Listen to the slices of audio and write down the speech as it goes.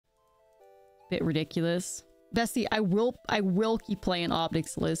bit ridiculous. Bestie, I will keep playing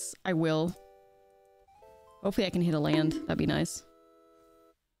Ashlizzlle. I will. Hopefully I can hit a land. That'd be nice.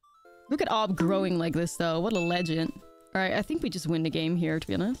 Look at Ob growing like this, though. What a legend. Alright, I think we just win the game here, to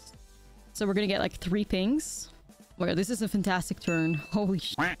be honest. So we're gonna get like 3 pings. Wow, this is a fantastic turn. Holy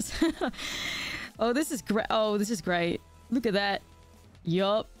shit. Oh, this is great. Oh, this is great. Look at that.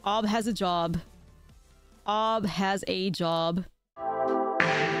 Yup. Ob has a job. Ob has a job.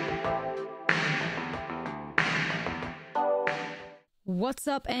 What's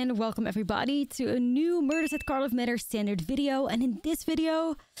up and welcome everybody to a new Murder Set Card of Matter standard video. And in this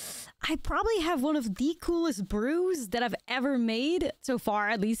video, I probably have one of the coolest brews that I've ever made so far,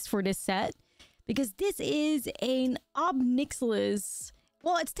 at least for this set. Because this is an Ashlizzlle.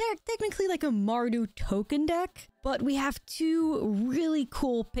 Well, it's technically like a Mardu token deck, but we have 2 really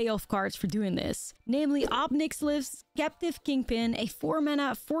cool payoff cards for doing this. Namely, Ashlizzle's Captive Kingpin, a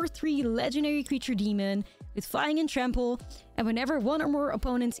 4-mana 4/3 legendary creature demon with flying and trample, and whenever 1 or more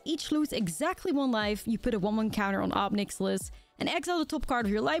opponents each lose exactly 1 life, you put a 1/1 counter on Ashlizzle and exile the top card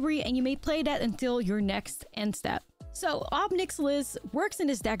of your library, and you may play that until your next end step. So, Ashlizzle works in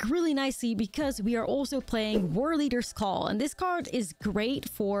this deck really nicely because we are also playing War Leader's Call, and this card is great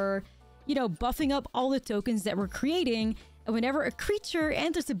for, you know, buffing up all the tokens that we're creating, and whenever a creature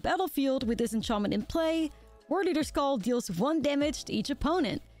enters the battlefield with this enchantment in play, War Leader's Call deals 1 damage to each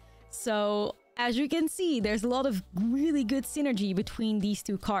opponent. So, as you can see, there's a lot of really good synergy between these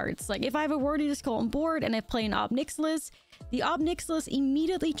 2 cards. Like, if I have a War Leader's Call on board and I play an Ashlizzle, the Ashlizzle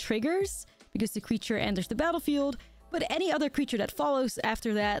immediately triggers because the creature enters the battlefield. But any other creature that follows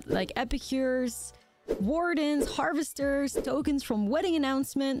after that, like Epicures, Wardens, Harvesters, tokens from Wedding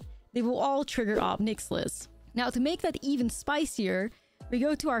Announcement, they will all trigger Ashlizzle. Now, to make that even spicier, we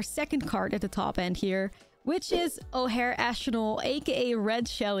go to our second card at the top end here, which is Ashlizzle, aka Red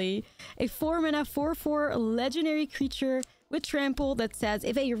Shelly, a 4-mana 4/4 legendary creature with trample that says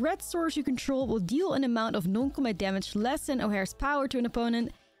if a red source you control will deal an amount of non-combat damage less than O'Hare's power to an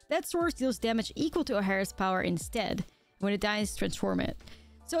opponent, that source deals damage equal to O'Hare's power instead. When it dies, transform it.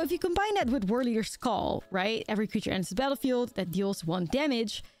 So if you combine that with War Leader's Call, right? Every creature enters the battlefield that deals 1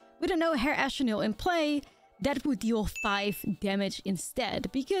 damage. With an Ashlizzle in play, that would deal 5 damage instead.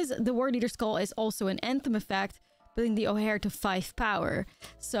 Because the War Leader's Call is also an Anthem effect, putting the O'Hare to 5 power.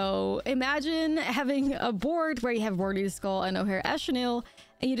 So imagine having a board where you have War Leader's Call and Ashlizzle,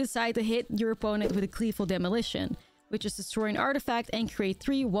 and you decide to hit your opponent with a Gleeful Demolition, which is destroy an artifact and create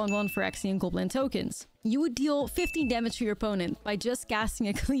 3 1/1 Phyrexian Goblin tokens. You would deal 15 damage to your opponent by just casting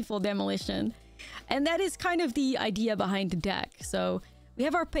a Gleeful Demolition. And that is kind of the idea behind the deck. So we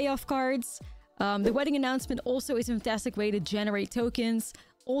have our payoff cards. The Wedding Announcement also is a fantastic way to generate tokens.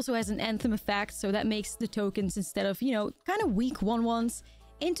 Also has an Anthem effect, so that makes the tokens, instead of, you know, kind of weak 1/1s,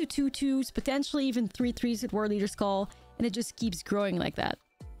 into 2/2s, potentially even 3/3s with War Leader's Call, and it just keeps growing like that.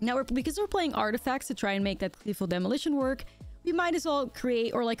 Now, because we're playing artifacts to try and make that Gleeful Demolition work, we might as well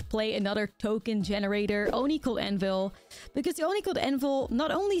create or like play another token generator, Oni called Anvil, because the Oni called Anvil not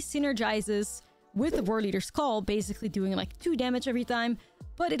only synergizes with the War Leader's Call, basically doing like 2 damage every time,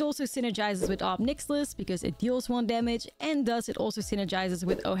 but it also synergizes with Ashlizzle because it deals 1 damage, and thus it also synergizes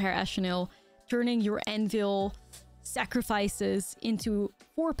with Ashlizzle, turning your Anvil sacrifices into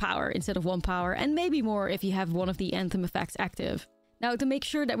 4 power instead of 1 power, and maybe more if you have one of the Anthem effects active. Now, to make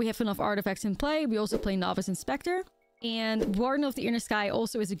sure that we have enough artifacts in play, we also play Novice Inspector. And Warden of the Inner Sky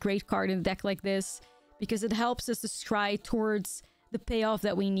also is a great card in a deck like this, because it helps us to stride towards the payoff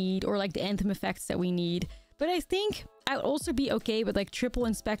that we need, or like the Anthem effects that we need. But I think I would also be okay with like triple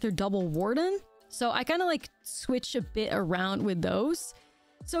Inspector, double Warden. So I kind of like switch a bit around with those.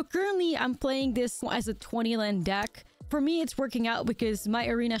 So currently I'm playing this as a 20 land deck. For me, it's working out because my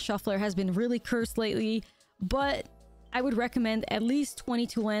Arena Shuffler has been really cursed lately, but I would recommend at least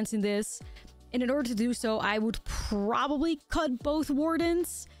 22 lands in this. And in order to do so, I would probably cut both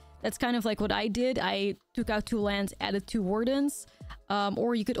Wardens. That's kind of like what I did. I took out 2 lands, added 2 Wardens.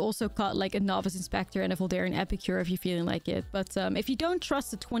 Or you could also cut like a Novice Inspector and a Voldaren Epicure if you're feeling like it. But if you don't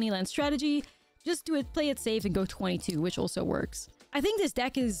trust the 20 land strategy, just do it, play it safe and go 22, which also works. I think this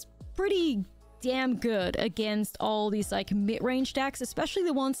deck is pretty damn good against all these like mid-range decks, especially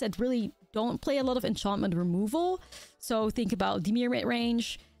the ones that really don't play a lot of enchantment removal. So think about Dimir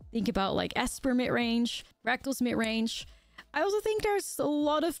mid-range, think about like Esper mid-range, Rakdos mid-range. I also think there's a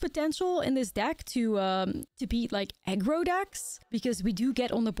lot of potential in this deck to beat like aggro decks, because we do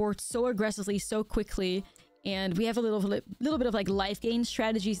get on the board so aggressively, so quickly, and we have a little bit of like life gain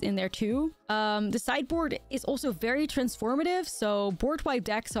strategies in there too. The sideboard is also very transformative, so board wipe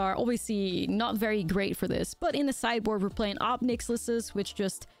decks are obviously not very great for this, but in the sideboard we're playing Ashlizzles, which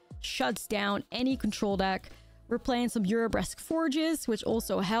just shuts down any control deck. We're playing some Eurobresk Forges, which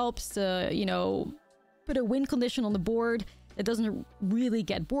also helps to, you know, put a win condition on the board that doesn't really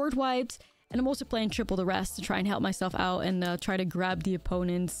get board wiped. And I'm also playing Triple the Rest to try and help myself out and try to grab the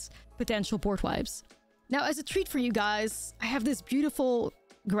opponent's potential board wipes. Now, as a treat for you guys, I have this beautiful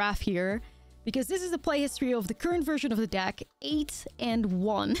graph here, because this is the play history of the current version of the deck,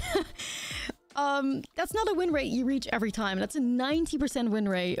 8-1. That's not a win rate you reach every time. That's a 90% win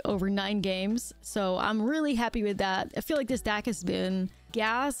rate over 9 games. So I'm really happy with that. I feel like this deck has been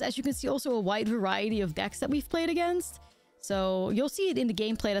gas. As you can see, also a wide variety of decks that we've played against. So you'll see it in the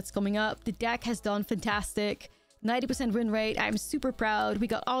gameplay that's coming up. The deck has done fantastic. 90% win rate. I'm super proud. We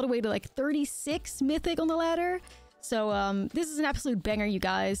got all the way to like 36 mythic on the ladder. So this is an absolute banger, you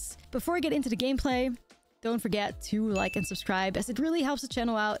guys. Before I get into the gameplay, don't forget to like and subscribe, as it really helps the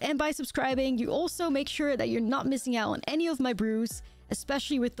channel out. And by subscribing, you also make sure that you're not missing out on any of my brews,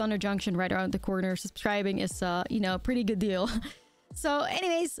 especially with Thunder Junction right around the corner. Subscribing is, you know, a pretty good deal. So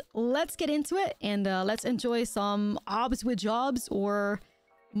anyways, let's get into it and let's enjoy some obs with jobs or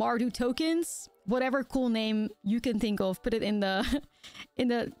Mardu tokens. Whatever cool name you can think of, put it in the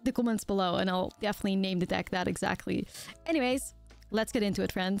the comments below and I'll definitely name the deck that exactly. Anyways, let's get into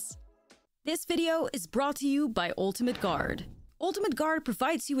it, friends. This video is brought to you by Ultimate Guard. Ultimate Guard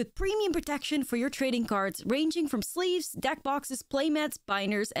provides you with premium protection for your trading cards, ranging from sleeves, deck boxes, playmats,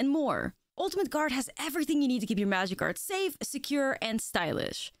 binders, and more. Ultimate Guard has everything you need to keep your Magic cards safe, secure, and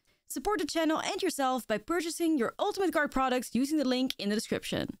stylish. Support the channel and yourself by purchasing your Ultimate Guard products using the link in the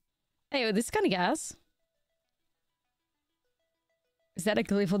description. Hey, this is kind of gas. Is that a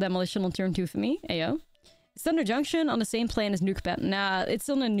Gleeful Demolition on turn 2 for me? Ayo. Is Thunder Junction on the same plane as Nuke Pen? Nah, it's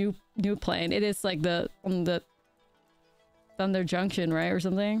on a new plane. It is like on the Thunder Junction, right? Or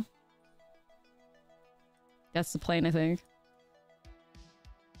something? That's the plane, I think.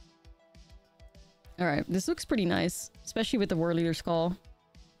 Alright, this looks pretty nice. Especially with the War Leader's Call.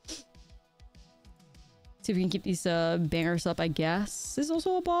 See if we can keep these bangers up, I guess. This is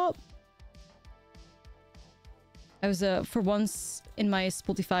also a bop. I was, for once in my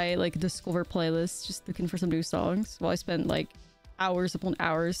Spotify, like, Discover playlist, just looking for some new songs. While I spent, like, hours upon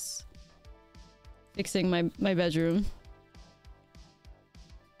hours fixing my bedroom.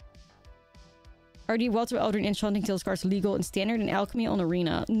 Are the Welter Eldrin Enchanting Tales cards legal in Standard and Alchemy on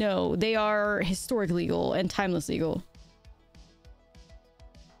Arena? No, they are Historic legal and Timeless legal.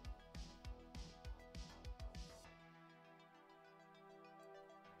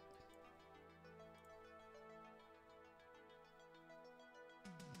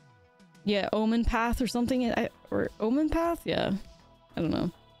 Yeah, Omen Path or something. Or Omen Path? Yeah. I don't know.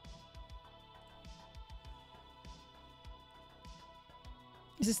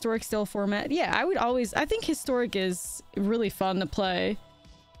 Is Historic still a format? Yeah, I think Historic is really fun to play.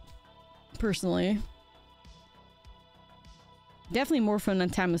 Personally. Definitely more fun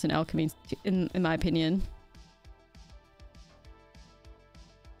than Timeless and Alchemy, in my opinion.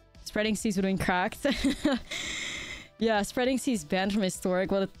 Spreading Seas would have been cracked. Yeah, Spreading Seas banned from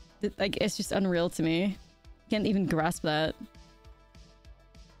Historic. What a... Like, it's just unreal to me. Can't even grasp that.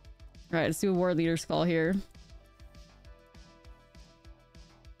 Alright, let's do a War Leader's Call here.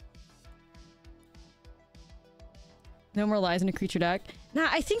 No more lies in a creature deck. Nah,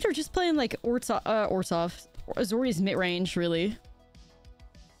 I think they're just playing, like, Azorius mid-range, really.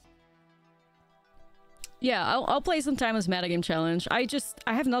 Yeah, I'll play some Timeless Metagame Challenge. I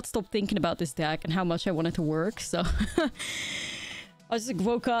have not stopped thinking about this deck and how much I want it to work, so... I just like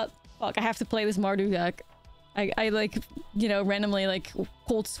woke up, fuck, I have to play this Mardu deck. I like, you know, randomly like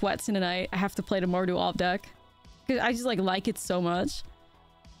cold sweats in the night. I have to play the Mardu op deck. Because I just like it so much.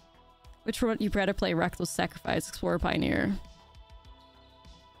 Which one you'd rather play? Reckless Sacrifice, Explorer, Pioneer?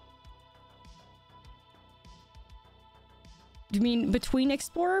 Do you mean between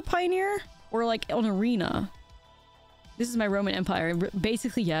Explorer, Pioneer? Or like on Arena? This is my Roman Empire.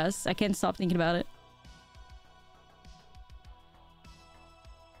 Basically, yes. I can't stop thinking about it.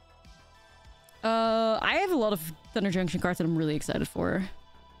 I have a lot of Thunder Junction cards that I'm really excited for.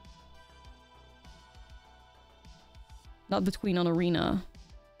 Not between on Arena.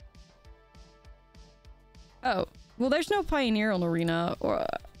 Oh, well, there's no Pioneer on Arena,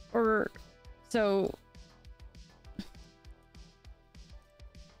 or so.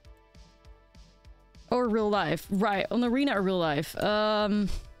 Or real life, right? On Arena or real life?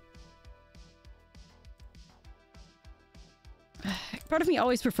 Part of me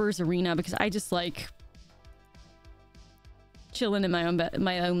always prefers Arena because I just like chilling in my own bed,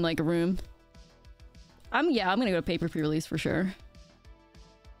 my own like room. Yeah, I'm gonna go to paper pre-release for sure.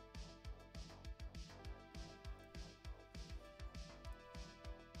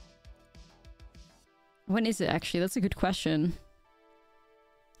 When is it actually? That's a good question.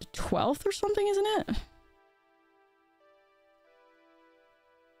 The 12th or something, isn't it?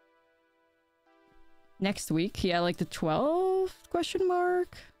 Next week? Yeah, like the 12th question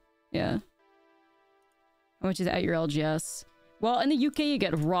mark? Yeah. How much is at your LGS? Well, in the UK you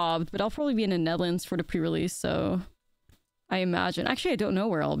get robbed, but I'll probably be in the Netherlands for the pre-release, so... I imagine. Actually, I don't know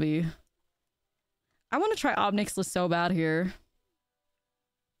where I'll be. I want to try Obnixless so bad here.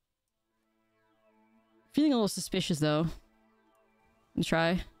 Feeling a little suspicious, though. And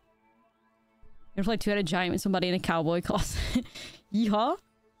try. Gonna play two-headed giant with somebody in a cowboy costume. Yeehaw!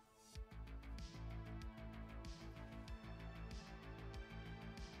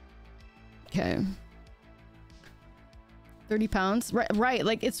 Okay. 30 pounds? Right,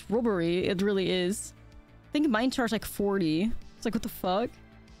 like, it's robbery. It really is. I think mine charged like 40. It's like, what the fuck?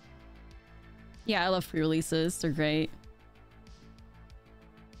 Yeah, I love pre-releases. They're great.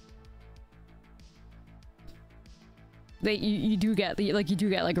 You do get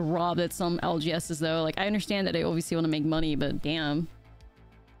like robbed at some LGSs though. Like, I understand that they obviously want to make money, but damn.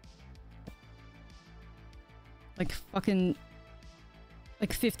 Like fucking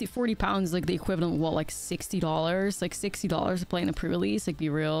like 40 pounds, like the equivalent of what, like $60? Like $60 to play in a pre-release? Like, be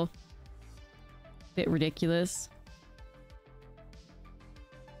real. Bit ridiculous.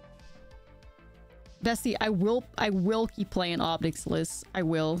 Bestie, I will keep playing Obnixless. I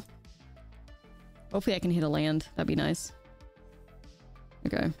will. Hopefully I can hit a land. That'd be nice.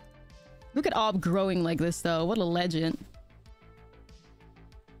 Okay. Look at Ob growing like this though. What a legend.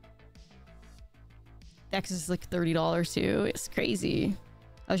 Dex is like $30 too. It's crazy.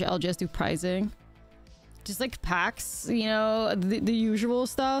 I'll just do prizing. Just like packs, you know, the usual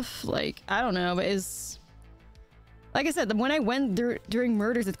stuff. Like, I don't know, but it's... Like I said, when I went during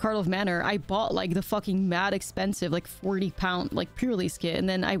Murders at Cardinal Manor, I bought like the fucking mad expensive, like 40-pound, like pre-release kit. And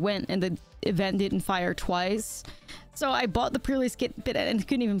then I went and the event didn't fire twice. So I bought the pre-release kit and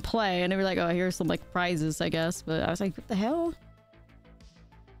couldn't even play. And they were like, oh, here's some like prizes, I guess. But I was like, what the hell?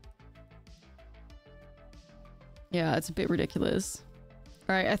 Yeah, it's a bit ridiculous.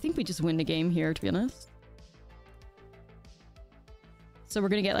 Alright, I think we just win the game here, to be honest. So we're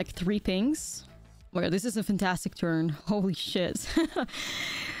gonna get like 3 pings. Oh my god, this is a fantastic turn. Holy shit.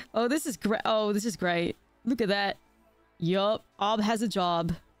 Oh, this is great. Oh, this is great. Look at that. Yup. Ob has a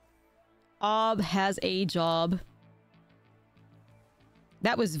job. Ob has a job.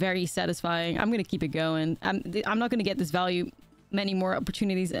 That was very satisfying. I'm gonna keep it going. I'm not gonna get this value many more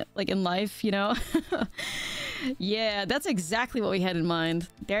opportunities like in life, you know? Yeah, that's exactly what we had in mind.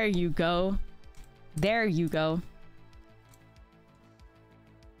 There you go. There you go.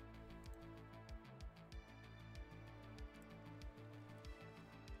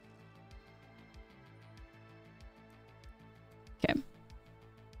 Okay.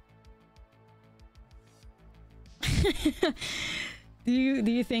 Do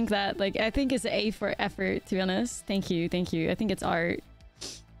you think that, like, I think it's A for effort, to be honest. Thank you, thank you. I think it's art.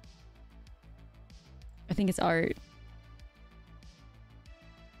 I think it's art.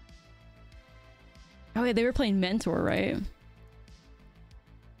 Oh yeah, they were playing Mentor, right?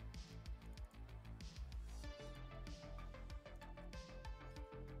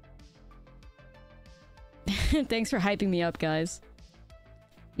 Thanks for hyping me up, guys.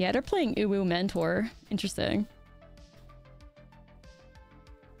 Yeah, they're playing Uwu Mentor. Interesting.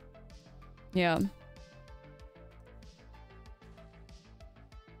 Yeah.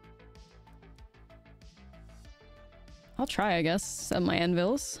 I'll try, I guess, set my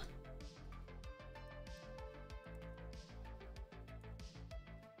anvils.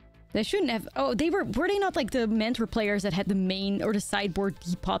 They shouldn't have... Oh, were they not like the Mentor players that had the main or the sideboard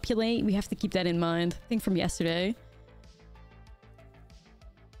depopulate? We have to keep that in mind. I think from yesterday.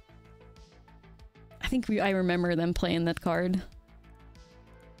 I think I remember them playing that card.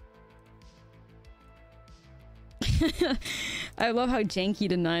 I love how janky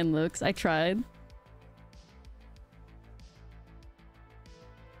the 9 looks. I tried.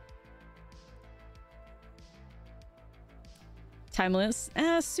 Timeless?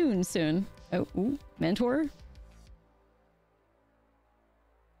 Soon. Oh, ooh, Mentor?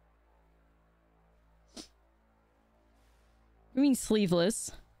 You mean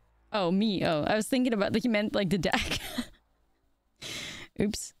sleeveless? Oh, me. Oh, I was thinking about, like, you meant, like, the deck.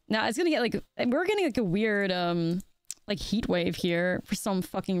 Oops. Now, it's gonna get, like... We're getting, like, a weird, like, heat wave here for some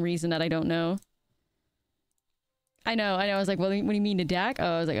fucking reason that I don't know. I know. I was like, well, what do you mean the deck?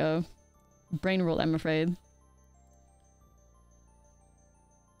 Oh, I was like, oh. Brain rolled, I'm afraid.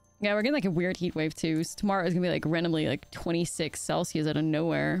 Yeah, we're getting like a weird heat wave too. So tomorrow is gonna be like randomly like 26 Celsius out of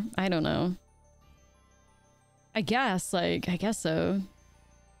nowhere. I don't know. I guess so.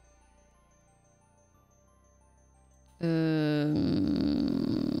 Alright,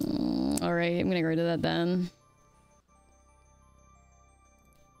 I'm gonna get rid of that then.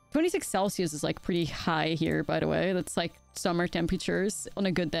 26 Celsius is like pretty high here, by the way. That's like summer temperatures on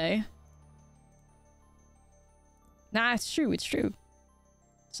a good day. Nah, it's true, it's true.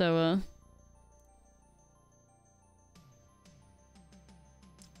 So,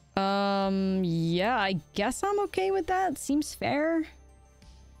 yeah, I guess I'm okay with that. Seems fair.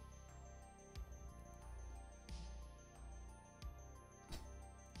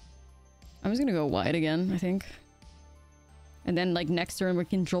 I'm just gonna go wide again, I think. And then, like, next turn we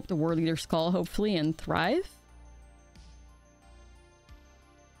can drop the War Leader's Call, hopefully, and thrive.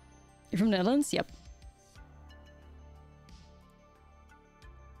 You're from the Netherlands? Yep.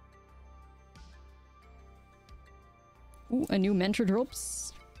 Ooh, a new Mentor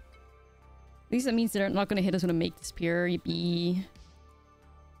drops. At least that means they're not gonna hit us with a Make the Spear. Yippee.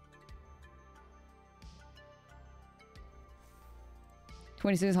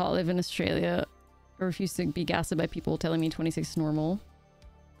 "26 hot, live in Australia. I refuse to be gaslit by people telling me 26 is normal."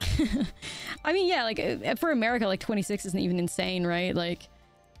 I mean, yeah, like, for America, like, 26 isn't even insane, right? Like,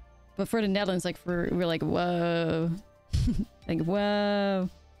 but for the Netherlands, like, we're like, whoa. Like, whoa.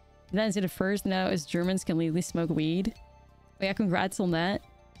 The Netherlands did it first, now as Germans can legally smoke weed. Oh yeah, congrats on that.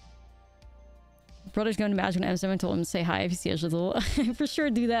 Brother's going to Magic when M7 told him to say hi if you see Ashlizzlle. For sure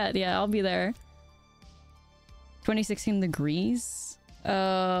do that, yeah, I'll be there. 26 degrees?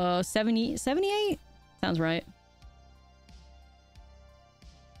 70, 78? Sounds right.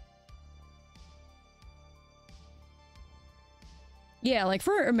 Yeah, like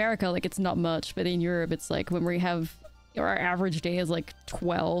for America, like it's not much, but in Europe, it's like when we have our average day is like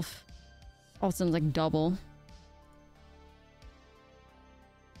 12. All of a sudden, like double.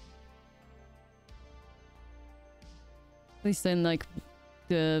 At least in like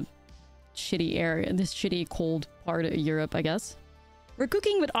the shitty area, this shitty cold part of Europe, I guess. We're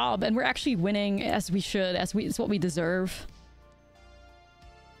cooking with Ob, and we're actually winning as we should, it's what we deserve.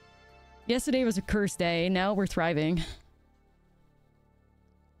 Yesterday was a cursed day, now we're thriving.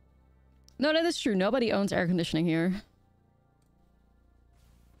 No, that is true. Nobody owns air conditioning here.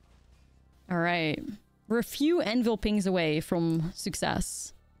 Alright. We're a few Anvil pings away from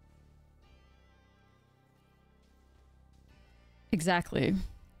success. Exactly.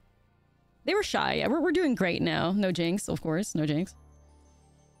 They were shy. Yeah, we're doing great now. No jinx, of course. No jinx.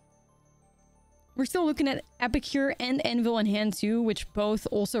 We're still looking at Epicure and Anvil in hand too, which both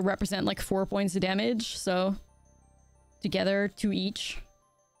also represent like 4 points of damage. So, together, 2 each.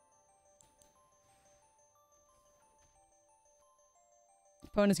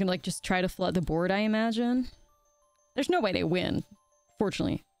 Opponent's gonna like just try to flood the board, I imagine. There's no way they win,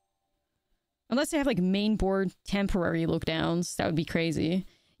 fortunately. Unless they have like main board temporary lookdowns, that would be crazy.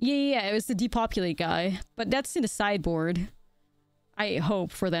 Yeah, it was the depopulate guy, but that's in the sideboard. I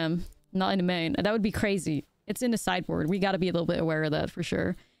hope for them, not in the main. That would be crazy. It's in the sideboard. We gotta be a little bit aware of that for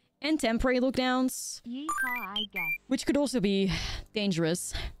sure. And temporary lookdowns, yeehaw, I guess. which could also be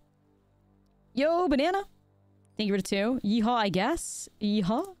dangerous. Yo, banana. Thank you for the 2. Yeehaw, I guess.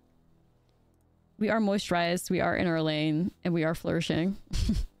 Yeehaw. We are moisturized. We are in our lane, and we are flourishing.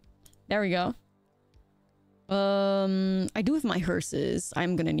 There we go. I do with my hearses.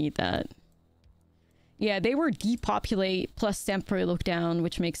 I'm gonna need that. Yeah, they were depopulate plus temporary lookdown,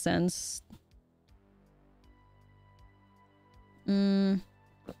 which makes sense. Yo,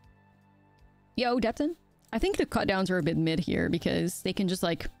 Depton. I think the cutdowns are a bit mid here because they can just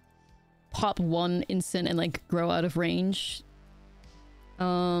like pop 1 instant and like grow out of range.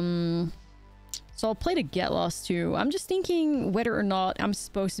 So I'll play the Get Lost too. I'm just thinking whether or not I'm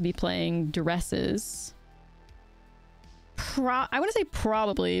supposed to be playing Duresses. I want to say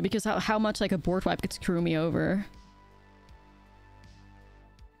probably, because how much like a board wipe could screw me over.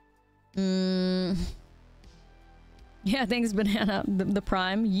 Yeah, thanks, banana. The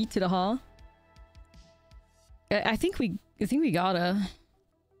prime. Yeet to the hall. I think we gotta.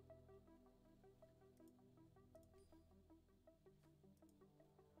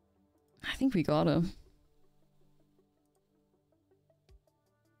 I think we gotta.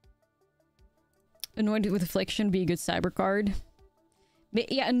 Anointed with Affliction would be a good cyber card.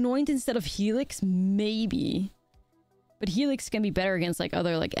 Yeah, Anoint instead of Helix, maybe. But Helix can be better against like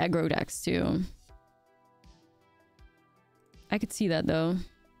other like aggro decks too. I could see that though.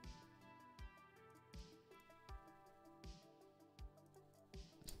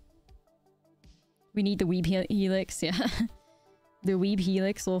 We need the Weeb Helix, yeah. The Weeb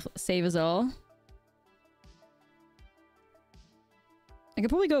Helix will save us all. I could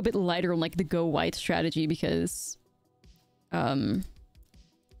probably go a bit lighter on like the go white strategy because the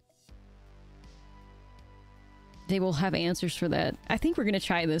they will have answers for that. I think we're gonna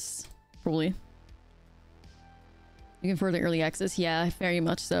try this, probably. You can further early access? Yeah, very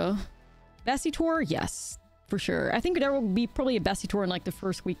much so. Bestie Tour? Yes, for sure. I think there will be probably a Bestie Tour in like the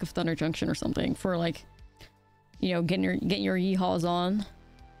first week of Thunder Junction or something for like, you know, getting your yeehaws on.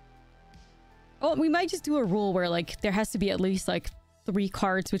 Oh, we might just do a rule where like there has to be at least like 3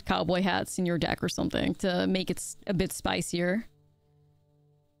 cards with cowboy hats in your deck or something to make it a bit spicier.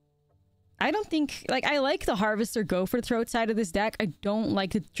 I don't think, like, I like the Harvester Go for the Throat side of this deck. I don't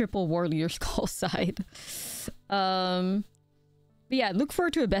like the triple War Leader Skull side. But yeah, look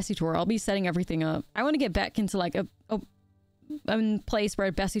forward to a Bessie Tour. I'll be setting everything up. I want to get back into like a place where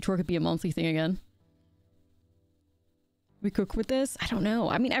a Bessie Tour could be a monthly thing again. We cook with this? I don't know.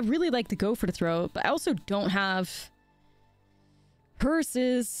 I mean, I really like the Go for the Throat, but I also don't have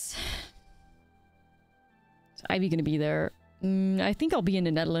purses. Is Ivy gonna be there? I think I'll be in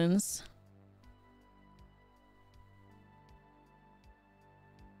the Netherlands.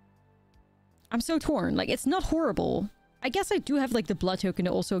 I'm so torn. Like, it's not horrible. I guess I do have, like, the blood token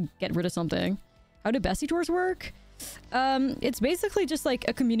to also get rid of something. How do Bessie Tours work? It's basically just, like,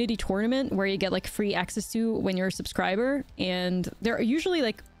 a community tournament where you get, like, free access to when you're a subscriber. And they're usually,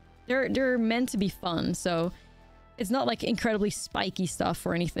 like, they're meant to be fun. So it's not, like, incredibly spiky stuff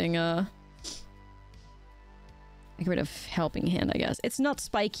or anything. Get rid of Helping Hand, I guess. It's not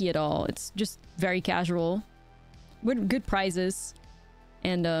spiky at all. It's just very casual. With good prizes.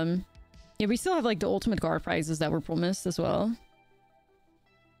 And, yeah, we still have, like, the Ultimate Guard prizes that were promised as well.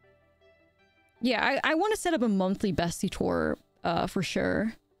 Yeah, I want to set up a monthly Bestie Tour, for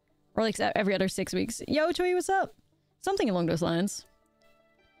sure. Or, like, every other 6 weeks. Yo, Choi, what's up? Something along those lines.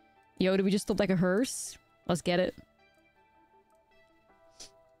 Yo, did we just look like a hearse? Let's get it.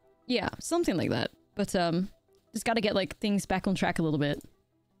 Yeah, something like that. But, just gotta get, like, things back on track a little bit.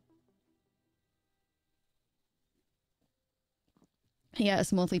 Yeah,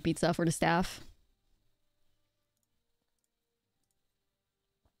 it's monthly pizza for the staff.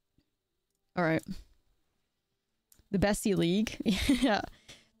 Alright. The Bestie League. Yeah.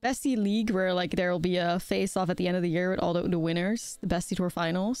 Bestie League where, like, there will be a face-off at the end of the year with all the winners. The Bestie Tour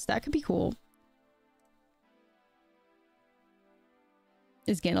Finals. That could be cool.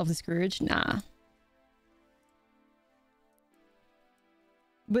 Is Gandalf the Scourge? Nah.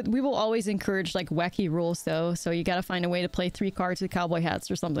 But we will always encourage, like, wacky rules, though. So you gotta find a way to play 3 cards with cowboy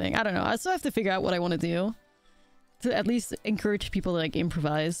hats or something. I don't know. I still have to figure out what I want to do. To at least encourage people to, like,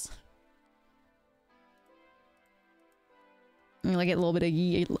 improvise. And, like, get a little bit of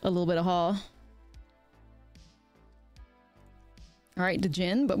yee, a little bit of haw. Alright, the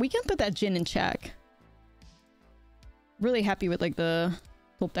Jin. But we can put that Jin in check. Really happy with, like, the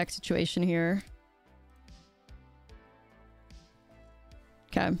top deck situation here.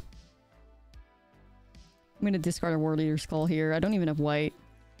 Okay. I'm gonna discard a War Leader Skull here. I don't even have white.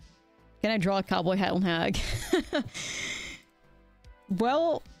 Can I draw a Cowboy Hat on Hag?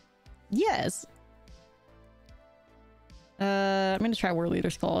 Well, yes. I'm gonna try War Leader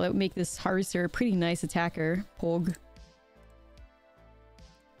Skull. That would make this Harvester a pretty nice attacker. Pog.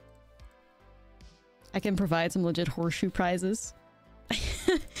 I can provide some legit horseshoe prizes.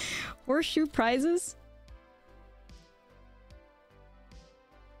 Horseshoe prizes?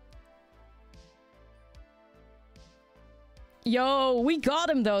 Yo, we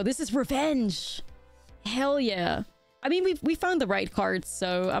got him though. This is revenge. Hell yeah. I mean, we found the right cards,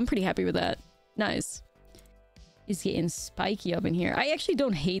 so I'm pretty happy with that. Nice. He's getting spiky up in here. I actually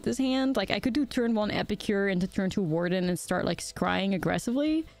don't hate this hand. Like, I could do turn 1 Epicure into turn 2 Warden and start, like, scrying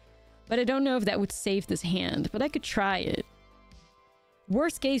aggressively. But I don't know if that would save this hand. But I could try it.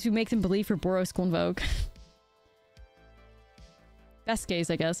 Worst case, we make them believe for Boros Convoke. Best case,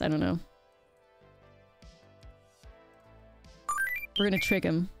 I guess. I don't know. We're gonna trick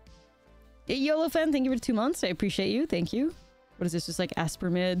him. Hey, YOLO fan, thank you for the 2 months. I appreciate you. Thank you. What is this? Just like Asper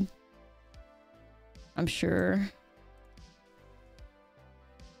mid? I'm sure.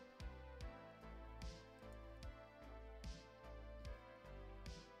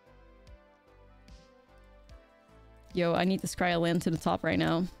 Yo, I need to scry a land to the top right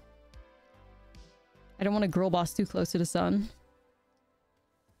now. I don't want to girl boss too close to the sun.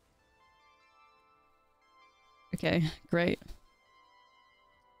 Okay, great.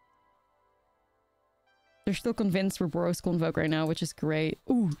 They're still convinced we're Boros Convoke right now, which is great.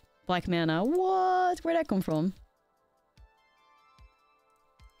 Ooh, black mana. What? Where'd that come from?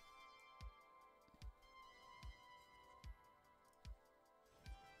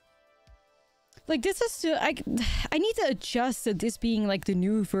 Like, this is to... I need to adjust to this being, like, the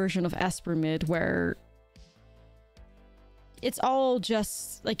new version of Asper Mid, where... it's all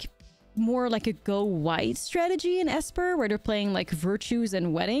just, like... more like a go white strategy in Esper, where they're playing like virtues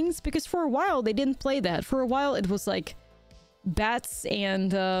and weddings, because for a while they didn't play that. For a while it was like bats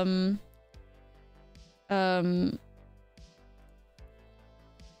and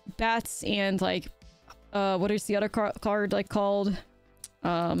bats and like what is the other card like called?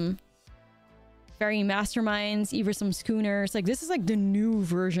 Very masterminds, either some schooners. Like this is like the new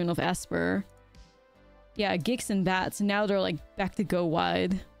version of Esper. Yeah, gigs and bats, and now they're like back to go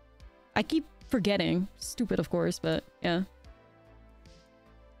wide. I keep forgetting. Stupid, of course, but yeah.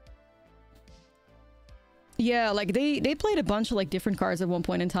 Yeah, like they played a bunch of like different cards at one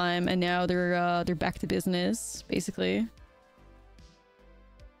point in time, and now they're back to business, basically.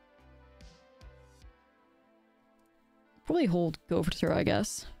 Probably hold Go for Throw, I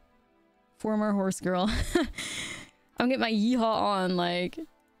guess. Former horse girl. I'm getting my yeehaw on, like.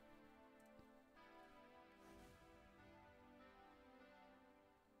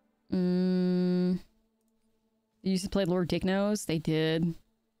 They used to play Lord Dicknose? They did.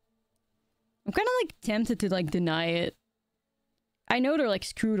 I'm kind of like tempted to like deny it. I know they're like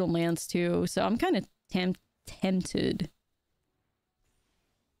screwed on lands too, so I'm kind of tempted.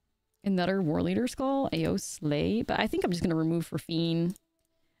 Another War Leader Skull? Ashlizzlle? But I think I'm just gonna remove for Fiend.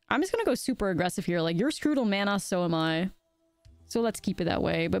 I'm just gonna go super aggressive here. Like, you're screwed on mana, so am I. So let's keep it that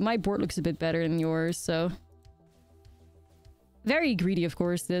way. But my board looks a bit better than yours, so... Very greedy, of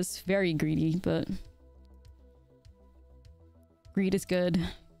course, this. Very greedy, but... Greed is good.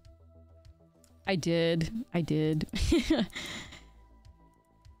 I did. I did.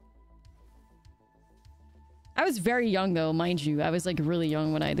 I was very young, though, mind you. I was, like, really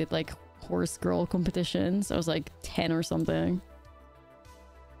young when I did, like, horse girl competitions. I was, like, 10 or something.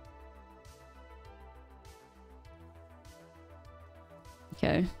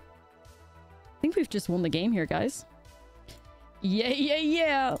 Okay. I think we've just won the game here, guys. Yeah, yeah,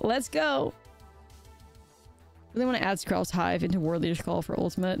 yeah! Let's go! Really want to add Skrow's Hive into War Leader's Call for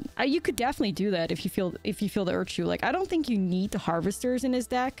Ultimate. You could definitely do that if you feel the urge to. Like, I don't think you need the Harvesters in his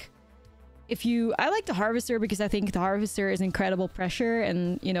deck. I like the Harvester because I think the Harvester is incredible pressure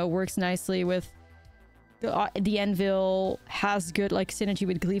and, you know, works nicely with the Anvil, has good, like, synergy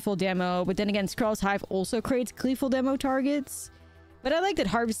with Gleeful Demo, but then again, Skrow's Hive also creates Gleeful Demo targets. But I like that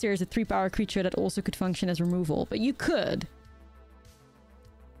Harvester is a 3-power creature that also could function as removal. But you could.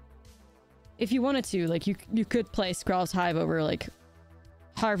 If you wanted to, like, you could play Skrow's Hive over, like,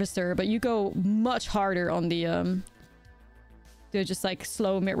 Harvester, but you go much harder on the just, like,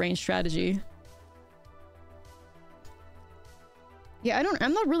 slow mid-range strategy. Yeah,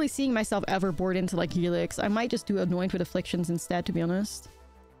 I'm not really seeing myself ever board into, like, Helix. I might just do Anoint with Afflictions instead, to be honest.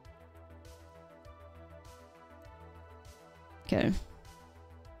 Okay.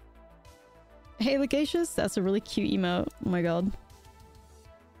 Hey, Legacious, that's a really cute emote. Oh my god.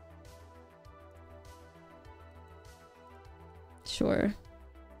 Sure.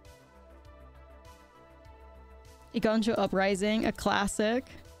 Iganjo Uprising, a classic.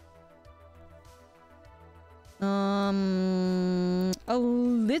 A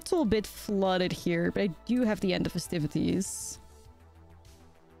little bit flooded here, but I do have the End of Festivities.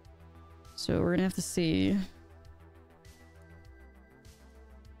 So we're gonna have to see.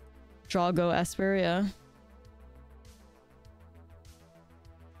 Drago Esper, yeah.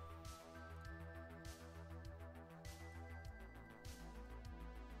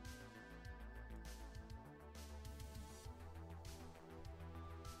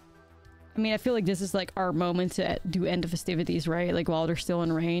 I mean, I feel like this is like our moment to do End of Festivities, right? Like while they're still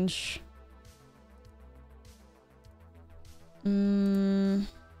in range.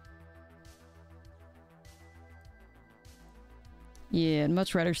 Yeah, I'd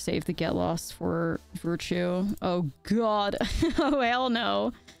much rather save the Get Lost for Virtue. Oh god. Oh hell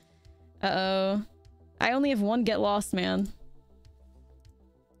no. Uh-oh. I only have one Get Lost, man.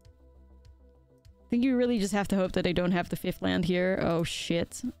 I think you really just have to hope that I don't have the 5th land here. Oh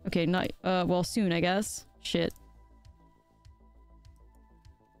shit. Okay, not well, soon I guess. Shit.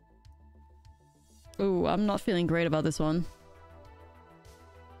 Ooh, I'm not feeling great about this one.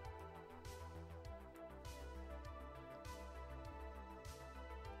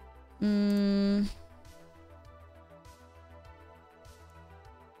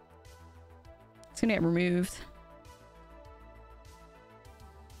 It's gonna get removed.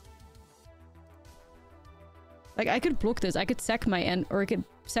 Like, I could block this. I could sack my or I could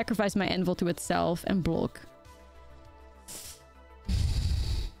sacrifice my Anvil to itself and block.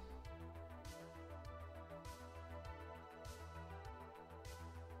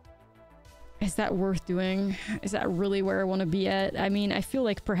 Is that worth doing? Is that really where I want to be at? I mean, I feel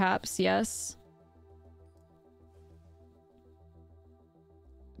like perhaps, yes.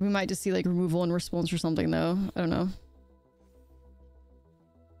 We might just see like removal in response or something though. I don't know.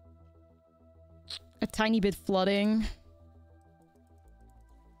 A tiny bit flooding.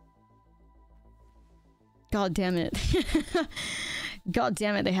 God damn it. God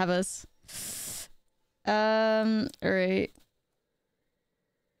damn it, they have us. Alright.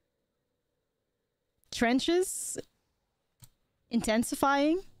 Trenches.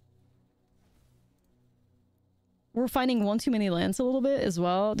 Intensifying. We're finding one too many lands a little bit as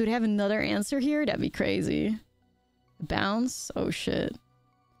well. Do they have another answer here? That'd be crazy. Bounce? Oh shit.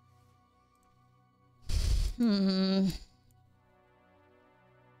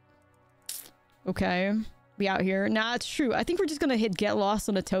 Okay. Be out here. Nah, it's true. I think we're just gonna hit get lost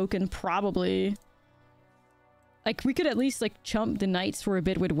on a token, probably. Like, we could at least, like, chump the knights for a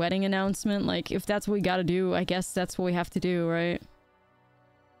bit with wedding announcement. Like, if that's what we gotta do, I guess that's what we have to do, right?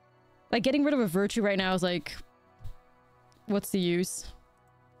 Like, getting rid of a virtue right now is like... What's the use?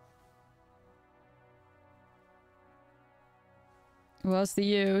 What's the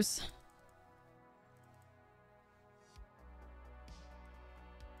use?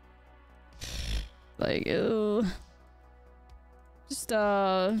 Like, ew. Just,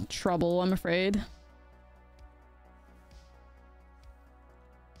 trouble, I'm afraid.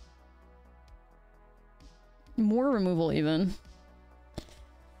 More removal, even.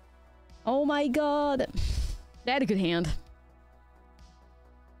 Oh my god! They had a good hand.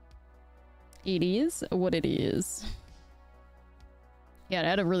 It is what it is. Yeah, they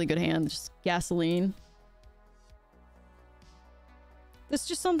had a really good hand. Just gasoline. There's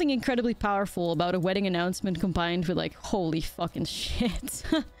just something incredibly powerful about a wedding announcement combined with, like, holy fucking shit.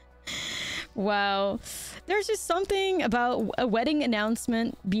 Wow. There's just something about a wedding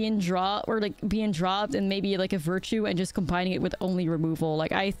announcement being dropped, or like being dropped and maybe like a virtue and just combining it with only removal.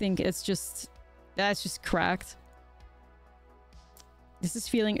 Like, I think it's just... That's just cracked. This is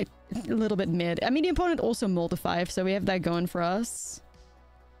feeling a little bit mid. I mean, the opponent also multi-5, so we have that going for us.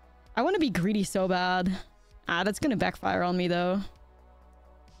 I want to be greedy so bad. Ah, that's gonna backfire on me, though.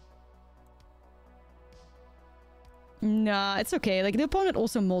 Nah, it's okay. Like, the opponent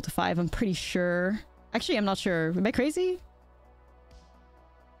also multi-5, I'm pretty sure. Actually, I'm not sure. Am I crazy?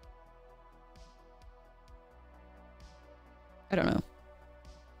 I don't know.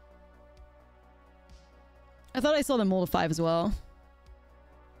 I thought I saw the multi-5 as well.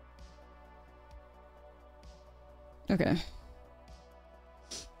 Okay.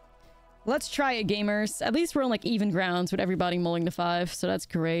 Let's try it, gamers. At least we're on, like, even grounds with everybody mulling the 5, so that's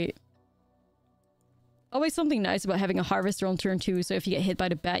great. Always something nice about having a harvester on turn 2, so if you get hit by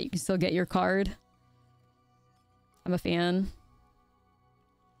the bat, you can still get your card. I'm a fan.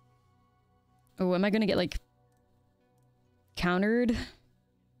 Oh, am I gonna get, like, countered?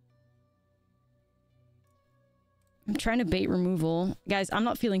 I'm trying to bait removal. Guys, I'm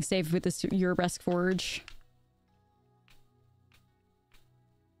not feeling safe with this Urabesk Forge.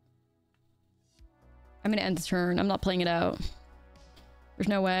 I'm gonna end the turn. I'm not playing it out. There's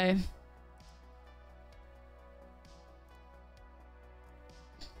no way.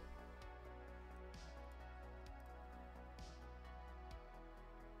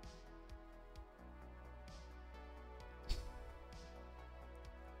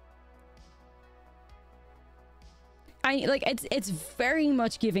 Like, it's very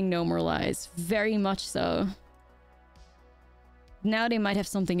much giving no more lies. Very much so. Now they might have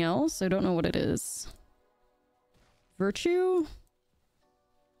something else. I don't know what it is. Virtue?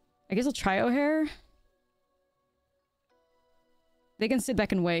 I guess I'll try O'Hare. They can sit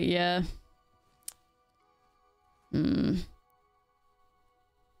back and wait, yeah.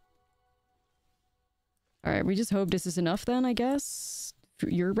 Alright, we just hope this is enough then, I guess. For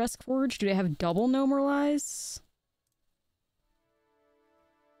Urabesk Forge, do they have double no more lies?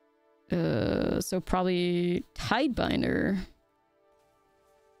 So probably Tidebinder.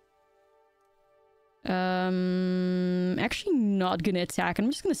 Actually not gonna attack. I'm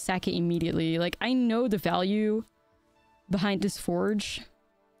just gonna sack it immediately. Like, I know the value behind this Forge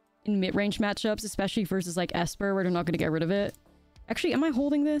in mid-range matchups, especially versus, like, Esper, where they're not gonna get rid of it. Actually, am I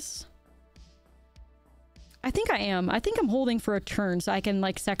holding this? I think I am. I think I'm holding for a turn so I can,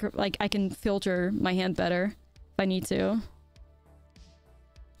 like, I can filter my hand better if I need to.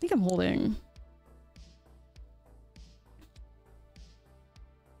 I think I'm holding.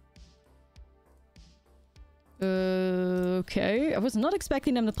 Okay. I was not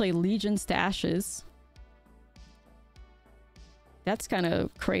expecting them to play Legions to Ashes. That's kind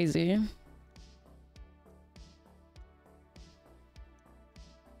of crazy.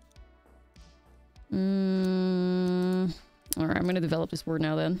 Alright, I'm gonna develop this board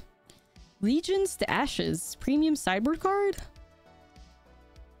now then. Legions to Ashes. Premium sideboard card?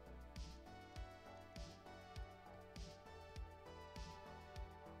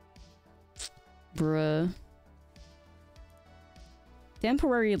 Bruh.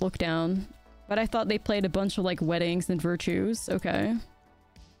 Temporary look down. But I thought they played a bunch of like weddings and virtues. Okay.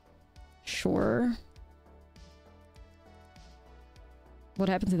 Sure. What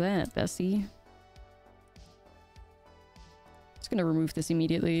happened to that, Bessie? Just gonna remove this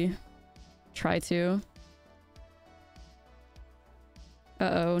immediately. Try to.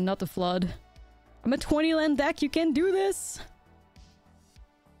 Uh-oh, not the flood. I'm a 20 land deck, you can do this!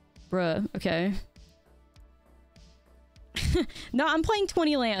 Bruh, okay. No, I'm playing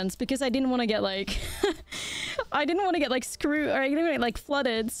 20 lands because I didn't want to get like... I didn't want to get like screwed, or I didn't want to get like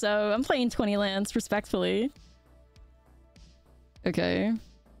flooded, so I'm playing 20 lands, respectfully. Okay.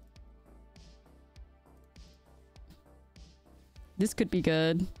 This could be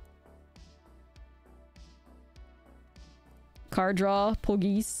good. Card draw,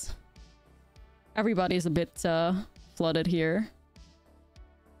 puggies. Everybody's a bit flooded here.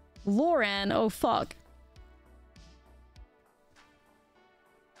 Lauren, oh fuck.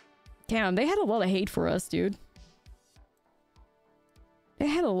 Damn, they had a lot of hate for us, dude. They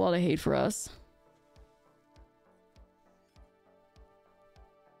had a lot of hate for us.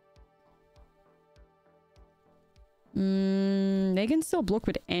 They can still block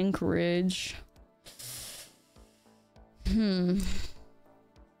with Anchorage.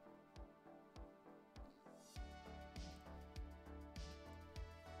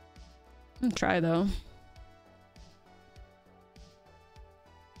 I'll try though.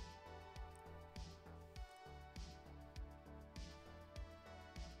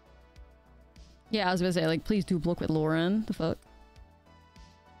 Yeah, I was gonna say, like, please do block with Lauren. The fuck?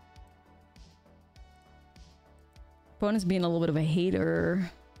 Opponent's being a little bit of a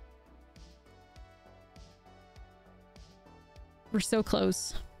hater. We're so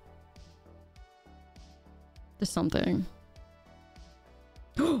close to something.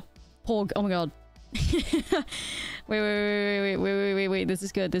 Polg, oh my god. Wait. This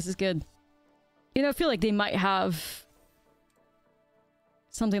is good. This is good. You know, I feel like they might have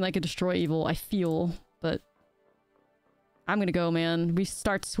something like a Destroy Evil, I feel, but I'm gonna go, man. We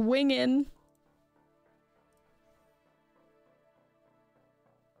start swinging.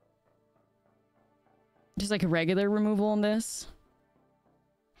 Just like a regular removal on this.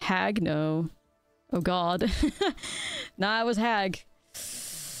 Hag? No. Oh god. Nah, it was Hag.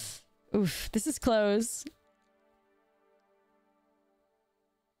 Oof, this is close.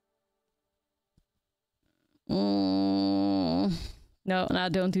 No,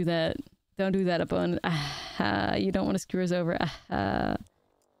 don't do that. Don't do that, opponent. You don't want to screw us over. I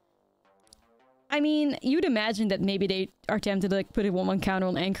mean, you'd imagine that maybe they are tempted to like put a 1/1 counter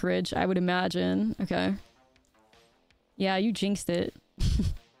on Anchorage. I would imagine. Okay. Yeah, you jinxed it.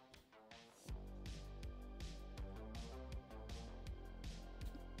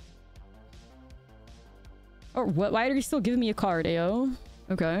 Oh, what? Why are you still giving me a card, AO?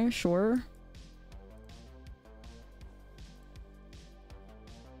 Okay, sure.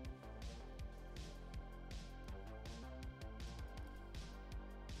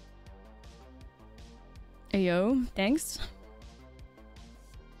 Ayo, thanks.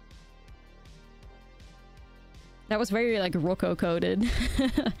 That was very, like, Rocco coded.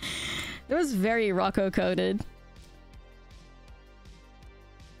 That was very Rocco coded.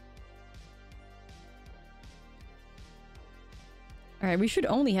 Alright, we should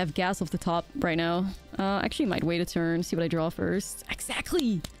only have gas off the top right now. Actually might wait a turn, see what I draw first.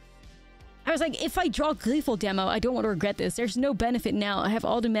 Exactly! I was like, if I draw Gleeful Demo, I don't want to regret this. There's no benefit now. I have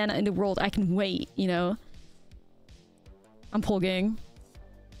all the mana in the world. I can wait, you know? I'm pulling.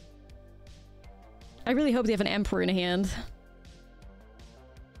 I really hope they have an Emperor in hand.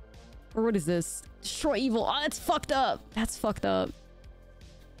 Or what is this? Destroy Evil. Oh, that's fucked up. That's fucked up.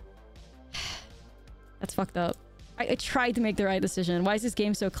 That's fucked up. I tried to make the right decision. Why is this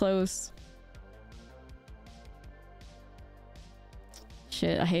game so close?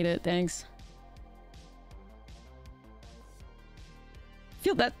 Shit, I hate it. Thanks.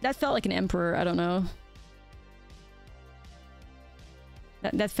 Feel that felt like an Emperor. I don't know.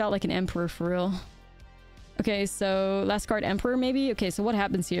 That felt like an Emperor for real. Okay, so last card Emperor maybe? Okay, so what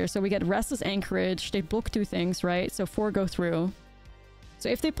happens here? So we get Restless Anchorage. They block 2 things, right? So 4 go through. So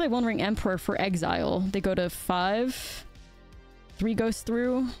if they play One Ring Emperor for exile, they go to 5. 3 goes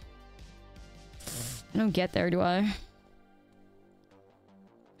through. I don't get there, do I?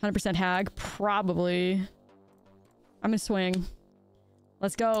 100% Hag? Probably. I'm gonna swing.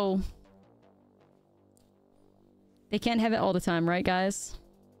 Let's go. They can't have it all the time, right, guys?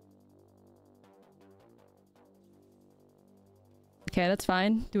 Okay, that's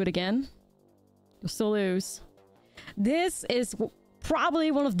fine. Do it again. You'll still lose. This is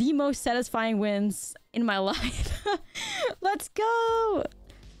probably one of the most satisfying wins in my life. Let's go!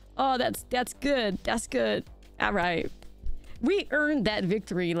 Oh, that's good. That's good. All right. We earned that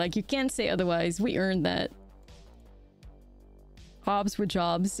victory. Like, you can't say otherwise. We earned that. Hobbs with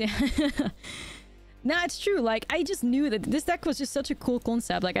jobs. Yeah. Nah, it's true. Like, I just knew that this deck was just such a cool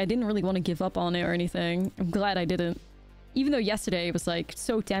concept. Like, I didn't really want to give up on it or anything. I'm glad I didn't. Even though yesterday it was, like,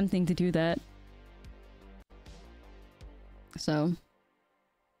 so tempting to do that. So...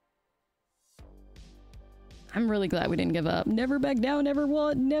 I'm really glad we didn't give up. Never back down, never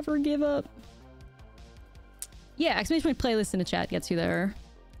what, never give up. Yeah, exclamation point playlist in the chat gets you there.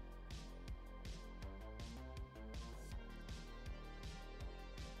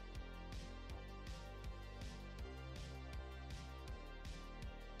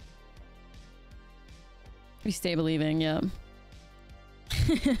 We stay believing, yeah.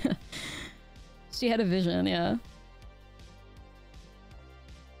 She had a vision, yeah.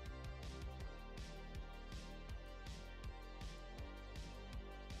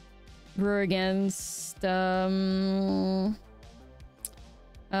 We're against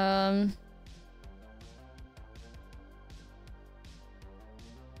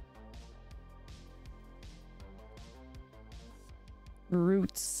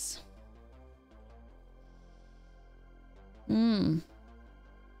Roots.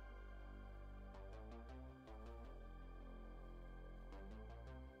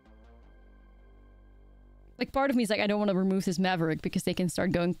 Like, part of me is like, I don't want to remove this Maverick because they can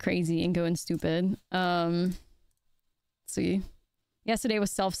start going crazy and going stupid. See. Yesterday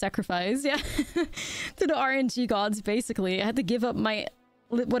was self-sacrifice, yeah. To the RNG gods, basically. I had to give up my...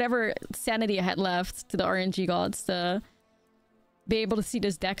 whatever sanity I had left to the RNG gods to be able to see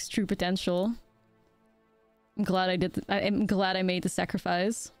this deck's true potential. I'm glad I did... I'm glad I made the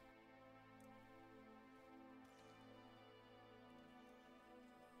sacrifice.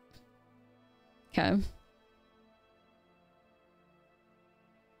 Okay.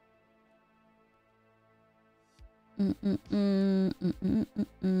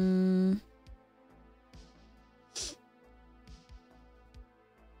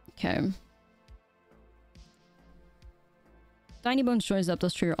 Okay. Tiny Bones joins up,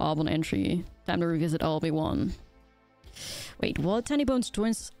 does trigger all on entry. Time to revisit all B1. Wait, what? Tiny Bones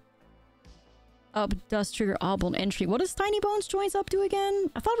joins up, does trigger all on entry. What does Tiny Bones joins up do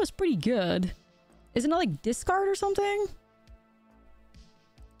again? I thought it was pretty good. Isn't it like discard or something?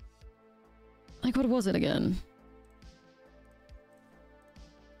 Like, what was it again?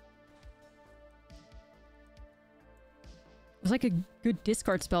 It was like a good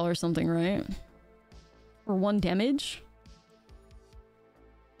discard spell or something, right? Or 1 damage?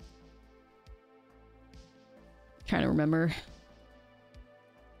 Trying to remember.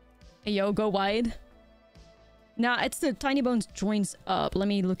 Hey, yo, go wide. Nah, it's the Tiny Bones joins up. Let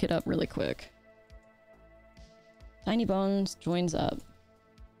me look it up really quick. Tiny Bones joins up.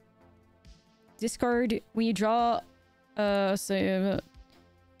 Discard when you draw it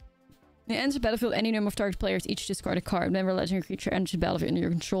enters the battlefield, any number of target players each discard a card. Whenever a legendary creature enters the battlefield under your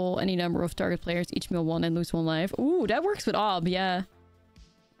control, any number of target players each mill 1 and lose 1 life. Ooh, that works with Ob, yeah.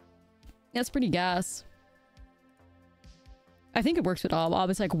 That's pretty gas. I think it works with Ob. Ob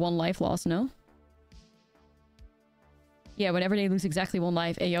is like 1 life loss, no? Yeah, whenever they lose exactly 1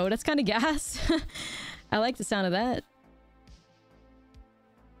 life. Ayo, that's kind of gas. I like the sound of that.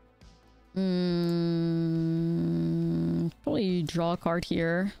 Probably draw a card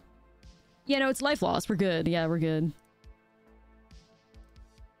here. Yeah, no, it's life loss. We're good. Yeah, we're good.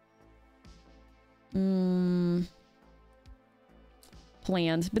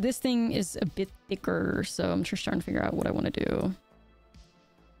 Planned. But this thing is a bit thicker, so I'm just trying to figure out what I want to do.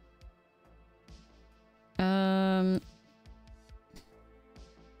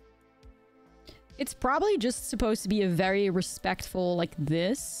 It's probably just supposed to be a very respectful like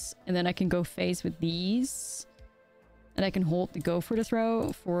this, and then I can go face with these. And I can hold the go for the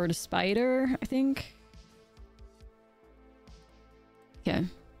throw for the spider, I think. Okay.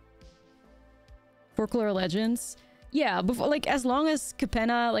 4 color legends. Yeah, before, like, as long as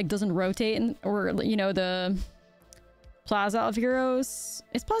Capenna like doesn't rotate and, or, you know, the Plaza of Heroes.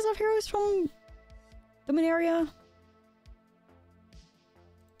 Is Plaza of Heroes from Dominaria?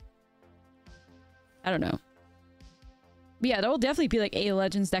 I don't know. But yeah, there will definitely be like a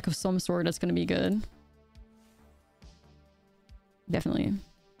Legends deck of some sort that's gonna be good. Definitely.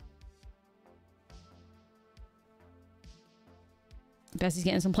 Bessie's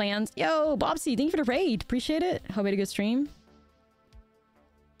getting some plans. Yo, Bobsy, thank you for the raid. Appreciate it. Hope you had a good stream.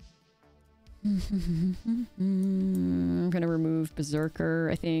 I'm gonna remove Berserker,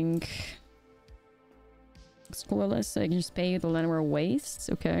 I think. Scoreless, so I can just pay the Llanowar Wastes.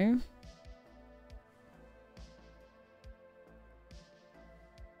 Okay.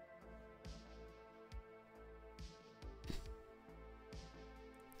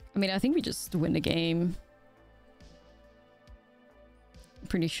 I mean, I think we just win the game.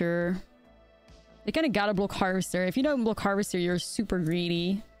 Pretty sure. They kind of gotta block Harvester. If you don't block Harvester, you're super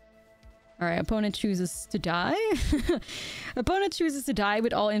greedy. Alright, opponent chooses to die. Opponent chooses to die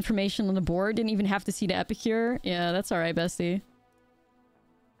with all information on the board. Didn't even have to see the Epicure. Yeah, that's alright, bestie.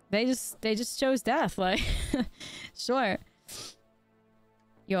 They just chose death, like... Sure.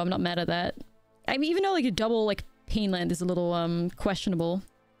 Yo, I'm not mad at that. I mean, even though, like, a double, like, Painland is a little, questionable.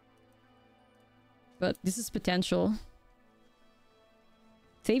 But this is potential.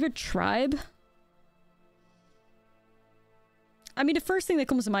 Favorite tribe? I mean, the first thing that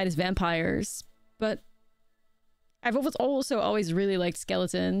comes to mind is vampires, but I've also always really liked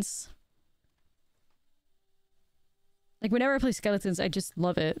skeletons. Like, whenever I play skeletons, I just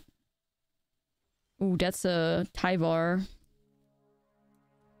love it. Ooh, that's a Tyvar.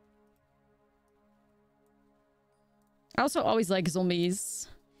 I also always like zombies.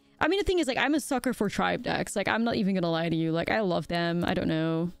 I mean, the thing is, like, I'm a sucker for tribe decks. Like, I'm not even gonna lie to you. Like, I love them. I don't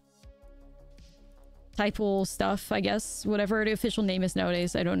know. Typal stuff, I guess. Whatever the official name is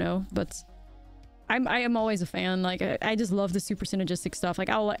nowadays, I don't know. But I am always a fan. Like, I just love the super synergistic stuff. Like,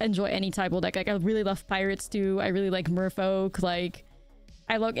 I'll enjoy any Typal deck. Like, I really love Pirates, too. I really like Merfolk. Like,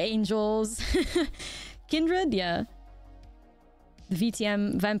 I love Angels. Kindred, yeah. The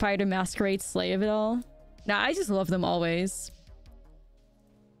VTM, Vampire the Masquerade, Slay of it all. Nah, I just love them always.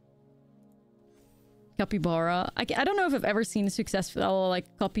 Capybara. I don't know if I've ever seen successful, like,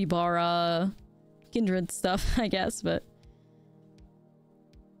 Capybara Kindred stuff, I guess, but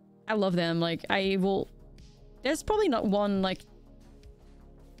I love them. Like, I will... There's probably not one, like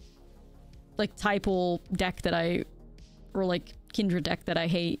Typal deck that I... Or, like, Kindred deck that I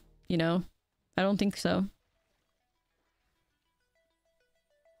hate, you know? I don't think so.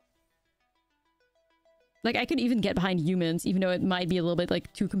 Like, I could even get behind humans, even though it might be a little bit,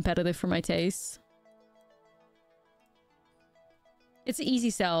 like, too competitive for my taste. It's an easy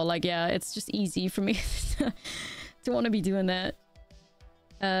sell. Like, yeah, it's just easy for me to want to be doing that.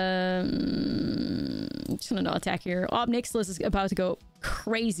 Just gonna not attack here. Oh, Nixless is about to go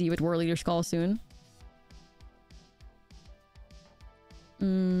crazy with War Leader's Call soon.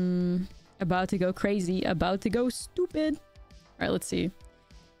 About to go crazy. About to go stupid. Alright, let's see.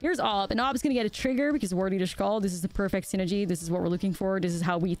 Here's Ob, and Ob's gonna get a trigger because of War Leader's Call. This is the perfect synergy. This is what we're looking for. This is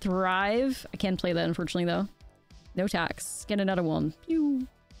how we thrive. I can't play that, unfortunately, though. No tax. Get another one. Pew.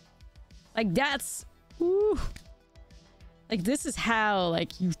 Like, that's... Ooh. Like, this is how,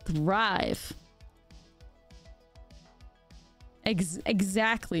 like, you thrive.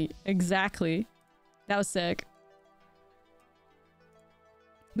 Exactly. Exactly. That was sick.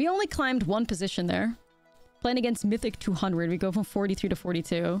 We only climbed one position there. Playing against Mythic 200. We go from 43 to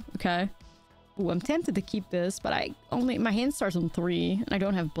 42. Okay. Ooh, I'm tempted to keep this, but my hand starts on 3, and I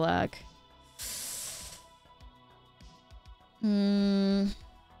don't have black.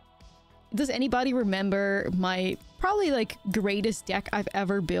 Does anybody remember my probably like greatest deck I've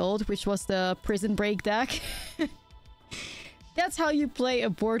ever built, which was the Prison Break deck? That's how you play a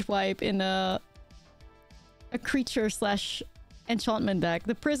board wipe in a creature / enchantment deck.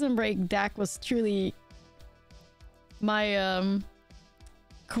 The Prison Break deck was truly my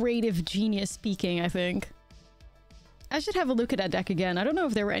creative genius speaking, I think. I should have a look at that deck again. I don't know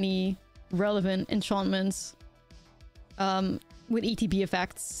if there were any relevant enchantments with ETB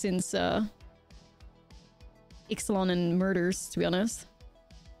effects since Ixalan and Murders, to be honest.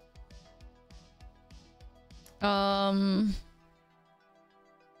 I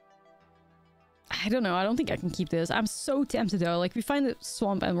don't know. I don't think I can keep this. I'm so tempted though. Like, we find the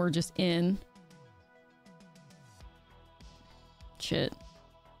swamp and we're just in. Shit.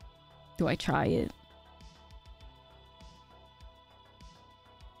 Do I try it?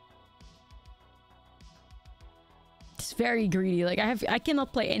 It's very greedy. Like, I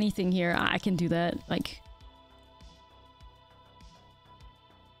cannot play anything here. I can do that. Like,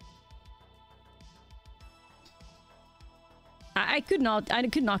 I could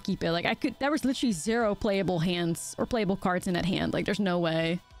not keep it. Like, there was literally 0 playable hands or playable cards in that hand. Like, there's no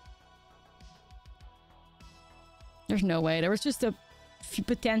way. There's no way. There was just a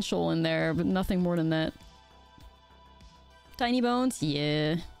potential in there, but nothing more than that. Tiny Bones?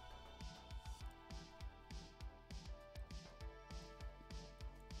 Yeah.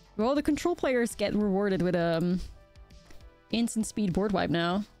 Well, the control players get rewarded with instant speed board wipe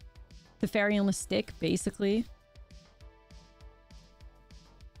now. The fairy on a stick, basically.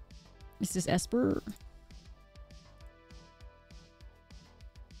 Is this Esper?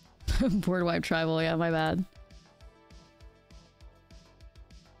 Board wipe tribal, yeah, my bad.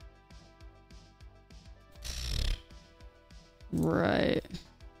 Right.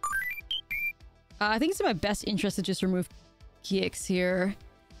 I think it's in my best interest to just remove Kix here.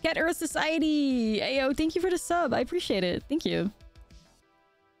 Get Earth Society! Ayo, thank you for the sub. I appreciate it. Thank you.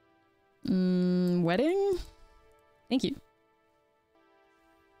 Wedding? Thank you.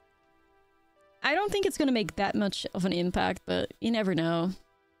 I don't think it's gonna make that much of an impact, but you never know.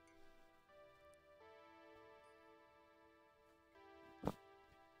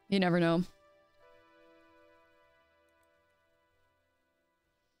 You never know.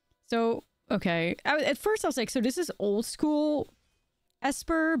 So, okay. At first I was like, so this is old school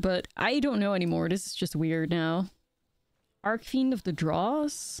Esper, but I don't know anymore. This is just weird now. Arcfiend of the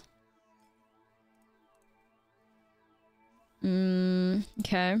Draws?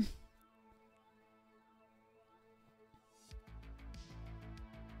 Okay.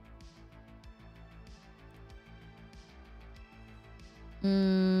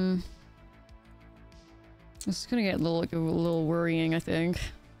 This is gonna get a little worrying, I think.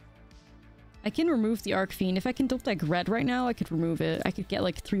 I can remove the Arcfiend. If I can double deck red right now, I could remove it. I could get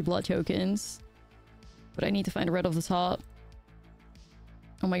like 3 blood tokens. But I need to find a red off the top.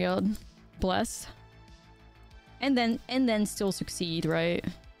 Oh my god. Bless. And then still succeed, right?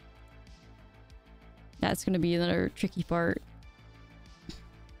 That's gonna be another tricky part. I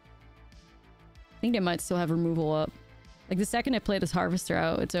think they might still have removal up. Like the second I play this Harvester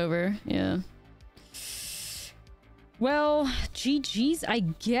out, it's over. Yeah. Well, GG's, I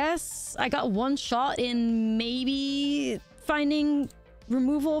guess. I got one shot in maybe finding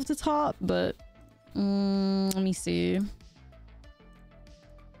removal of the top, but let me see.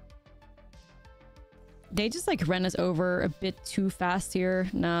 They just like ran us over a bit too fast here.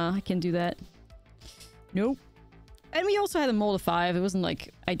 Nah, I can't do that. Nope. And we also had a mold of 5. It wasn't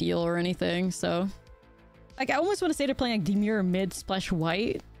like ideal or anything, so like I almost want to say they're playing like Demure mid splash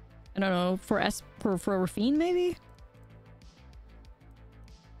white. I don't know, for Rafine maybe?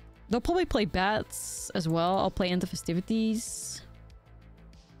 They'll probably play bats as well. I'll play into festivities.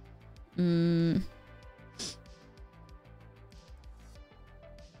 I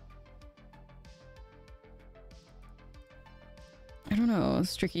don't know.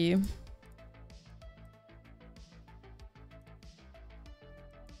 It's tricky.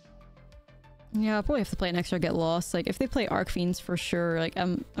 Yeah, I'll probably have to play an extra get lost. Like if they play Arcfiends for sure, like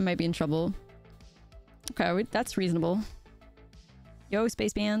I might be in trouble. Okay, that's reasonable. Yo,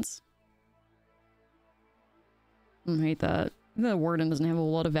 space bands. I hate that. The Warden doesn't have a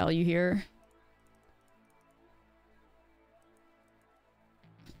lot of value here.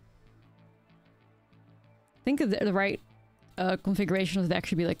 I think the right configuration would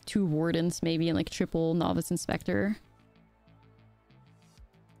actually be like 2 Wardens maybe and like triple Novice Inspector.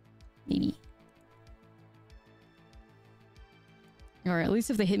 Maybe. Alright, at least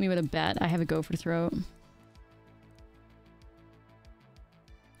if they hit me with a bat, I have a go for the throat.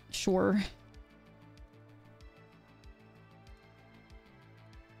 Sure.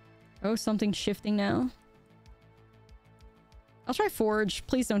 Oh, something's shifting now. I'll try Forge.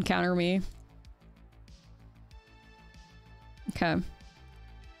 Please don't counter me. Okay.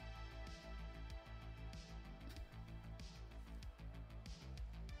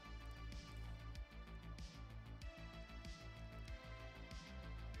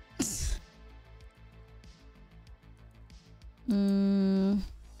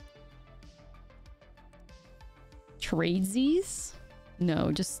 Tradesies?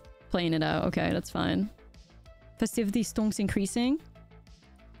 No, just playing it out. Okay, that's fine. Festivity stonks increasing.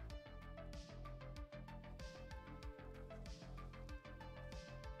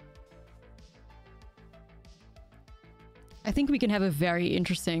 I think we can have a very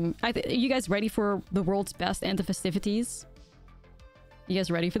interesting... Are you guys ready for the world's best and the festivities? You guys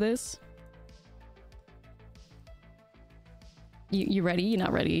ready for this? You ready? You're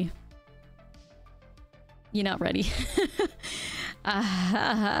not ready. You're not ready.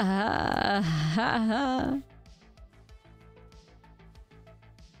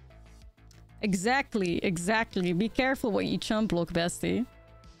 Exactly, exactly. Be careful what you chump block, bestie.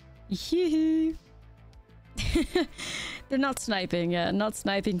 They're not sniping, yeah. Not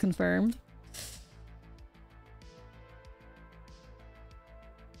sniping confirmed.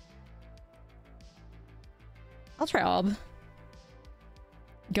 I'll try Ob.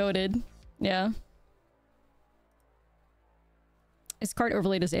 Goated. Yeah. Is card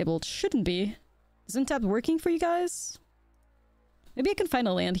overlay disabled? Shouldn't be. Isn't that working for you guys? Maybe I can find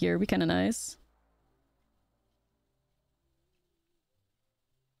a land here. It'd be kind of nice.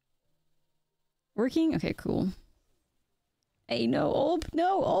 Working? Okay, cool. Hey, no, Olb.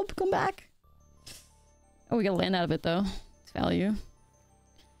 No, Olb, come back. Oh, we got land out of it, though. It's value.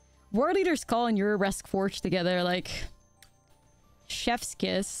 War Leader's Call and your Resk Forge together, like... Chef's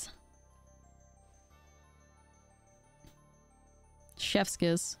kiss. Chef's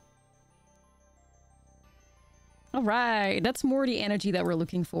kiss. Alright, that's more the energy that we're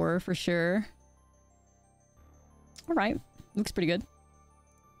looking for sure. Alright, looks pretty good.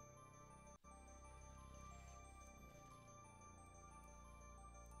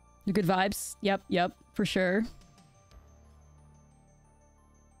 Good vibes. Yep, for sure.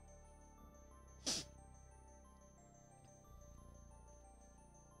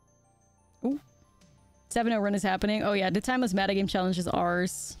 Ooh. 7-0 run is happening. Oh yeah, the Timeless Metagame Challenge is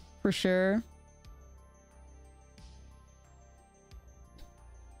ours. For sure.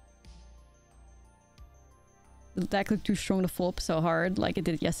 The deck looked too strong to flop so hard like it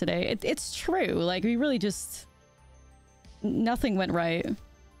did yesterday. It's true. Like, we really just... Nothing went right.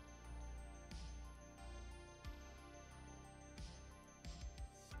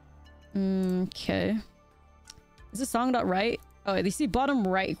 Okay. Is the song not right? Oh, you see bottom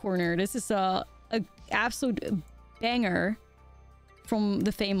right corner. This is a absolute banger from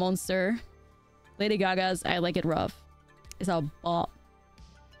the Fame Monster. Lady Gaga's I Like It Rough. It's a bop.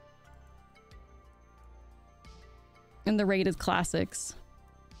 And the rated classics.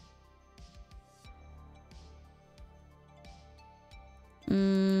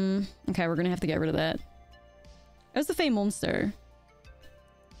 Okay, we're gonna have to get rid of that. It was the Fame Monster.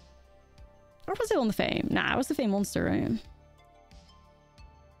 Or was it on the Fame? Nah, it was the Fame Monster, right?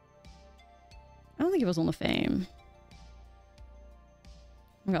 I don't think it was on the Fame.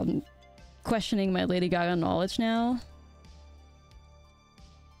 Oh my god, I'm questioning my Lady Gaga knowledge now.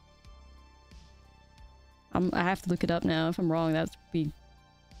 I have to look it up now. If I'm wrong, that would be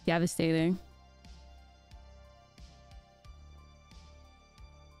devastating.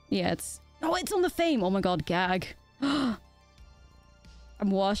 Yeah, it's... Oh, it's on the Fame! Oh my god, gag. I'm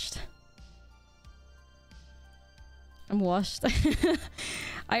washed. I'm washed.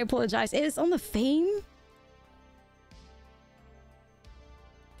 I apologize. It is on the Fame?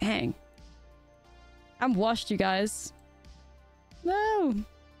 Dang. I'm washed, you guys. No!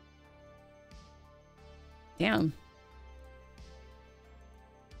 Damn.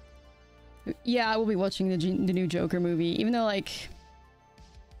 Yeah, I will be watching the new Joker movie, even though, like...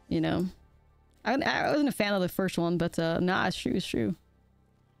 You know. I wasn't a fan of the first one, but nah, it's true, it's true.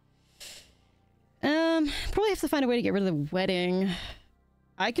 Probably have to find a way to get rid of the wedding.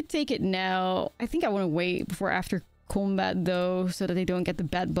 I could take it now. I think I want to wait before after combat, though, so that they don't get the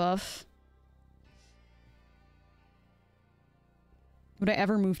bad buff. Would I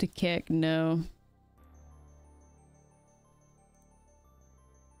ever move to kick? No.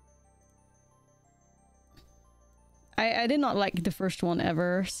 I did not like the first one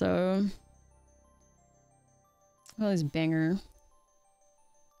ever, so... Oh, this banger.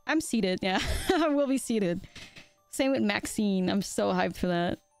 I'm seated, yeah. I will be seated. Same with Maxine. I'm so hyped for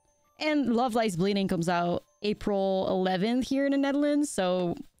that. And Love Lies Bleeding comes out April 11th here in the Netherlands,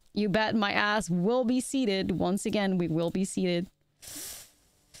 so you bet my ass will be seated. Once again, we will be seated.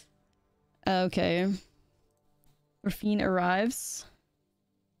 Okay. Rafine arrives.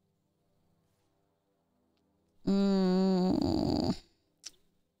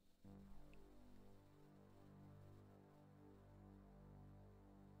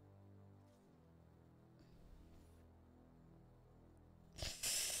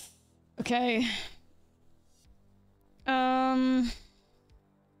 Okay. I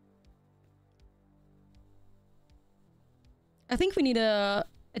think we need a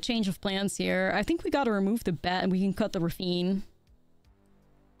change of plans here. I think we gotta remove the bat and we can cut the Rafine.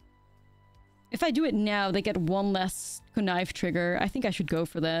 If I do it now, they get one less connive trigger. I think I should go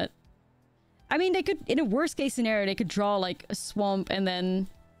for that. I mean, they could, in a worst case scenario, they could draw like a swamp and then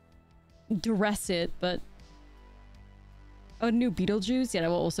duress it, but... Oh, new Beetlejuice? Yeah, I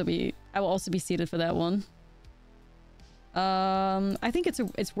will also be seated for that one. I think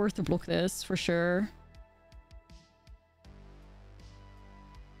it's worth to block this, for sure.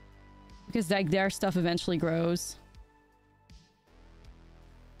 Because like their stuff eventually grows.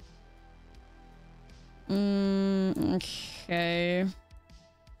 Okay.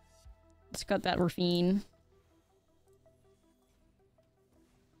 Let's cut that Rafine.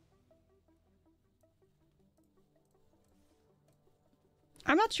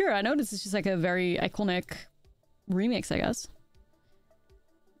 I'm not sure. I know this is just like a very iconic remix, I guess.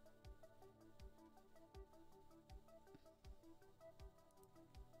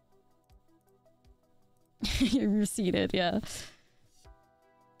 You're seated, yeah.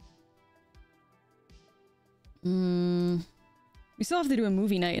 We still have to do a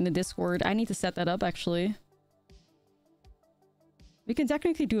movie night in the Discord. I need to set that up, actually. We can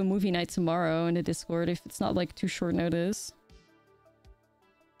technically do a movie night tomorrow in the Discord if it's not, like, too short notice.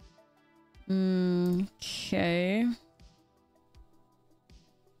 Okay.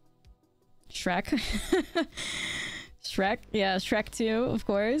 Shrek. Shrek. Yeah, Shrek 2, of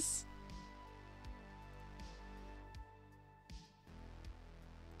course.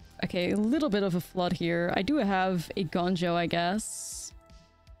 Okay, a little bit of a flood here. I do have a Gonjo, I guess.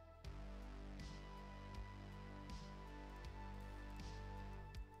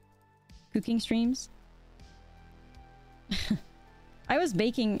 Cooking streams?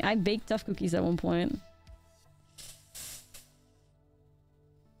 I baked tough cookies at one point.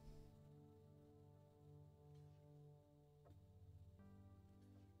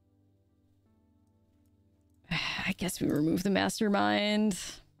 I guess we remove the mastermind.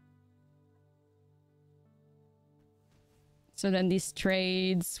 So then these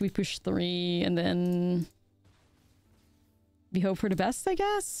trades, we push 3, and then we hope for the best, I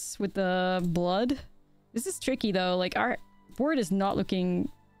guess, with the blood. This is tricky, though. Like, our board is not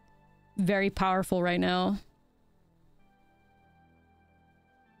looking very powerful right now.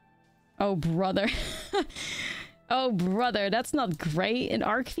 Oh, brother. Oh, brother. That's not great. An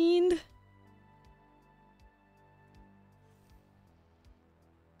Arcfiend?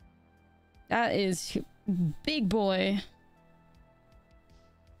 That is big boy.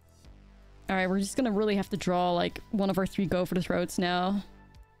 Alright, we're just gonna really have to draw, like, one of our 3 go for the throats now.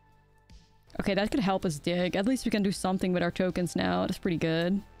 Okay, that could help us dig. At least we can do something with our tokens now. That's pretty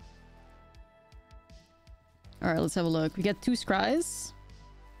good. Alright, let's have a look. We get 2 scries.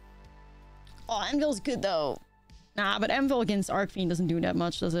 Oh, Anvil's good, though. Nah, but Anvil against Arcfiend doesn't do that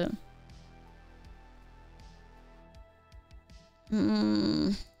much, does it?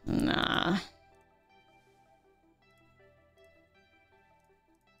 Nah.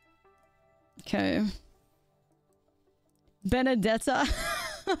 Okay. Benedetta.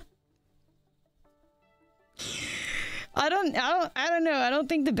 I don't know. I don't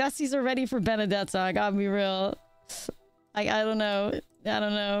think the besties are ready for Benedetta. I gotta be real. I don't know. I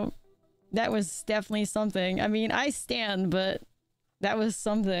don't know. That was definitely something. I mean, I stand, but that was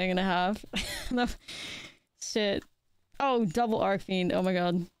something and a half. No. Shit. Oh, double Arcfiend. Oh my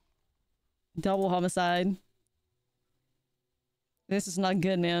god. Double homicide. This is not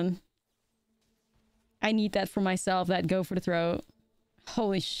good, man. I need that for myself, that go for the throat.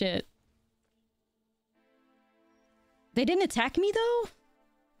 Holy shit. They didn't attack me, though?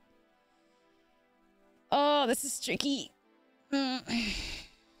 Oh, this is tricky. I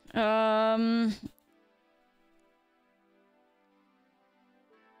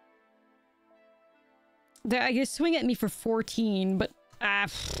guess swing at me for 14, but... I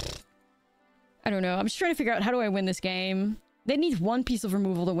don't know. I'm just trying to figure out how do I win this game. They need 1 piece of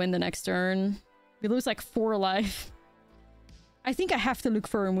removal to win the next turn. We lose like 4 life. I think I have to look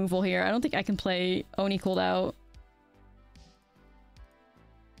for removal here. I don't think I can play Oni cooled out.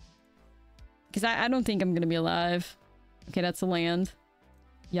 Because I don't think I'm gonna be alive. Okay, that's a land.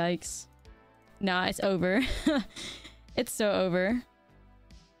 Yikes. Nah, it's over. It's so over.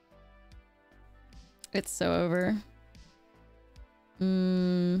 It's so over.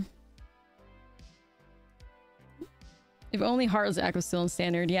 If only Heartless Act was still in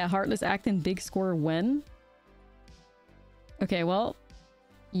Standard. Yeah, Heartless Act and Big Score when? Okay, well.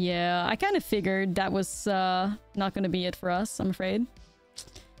 Yeah, I kind of figured that was not going to be it for us, I'm afraid.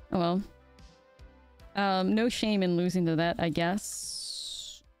 Oh well. No shame in losing to that, I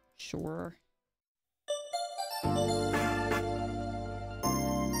guess. Sure.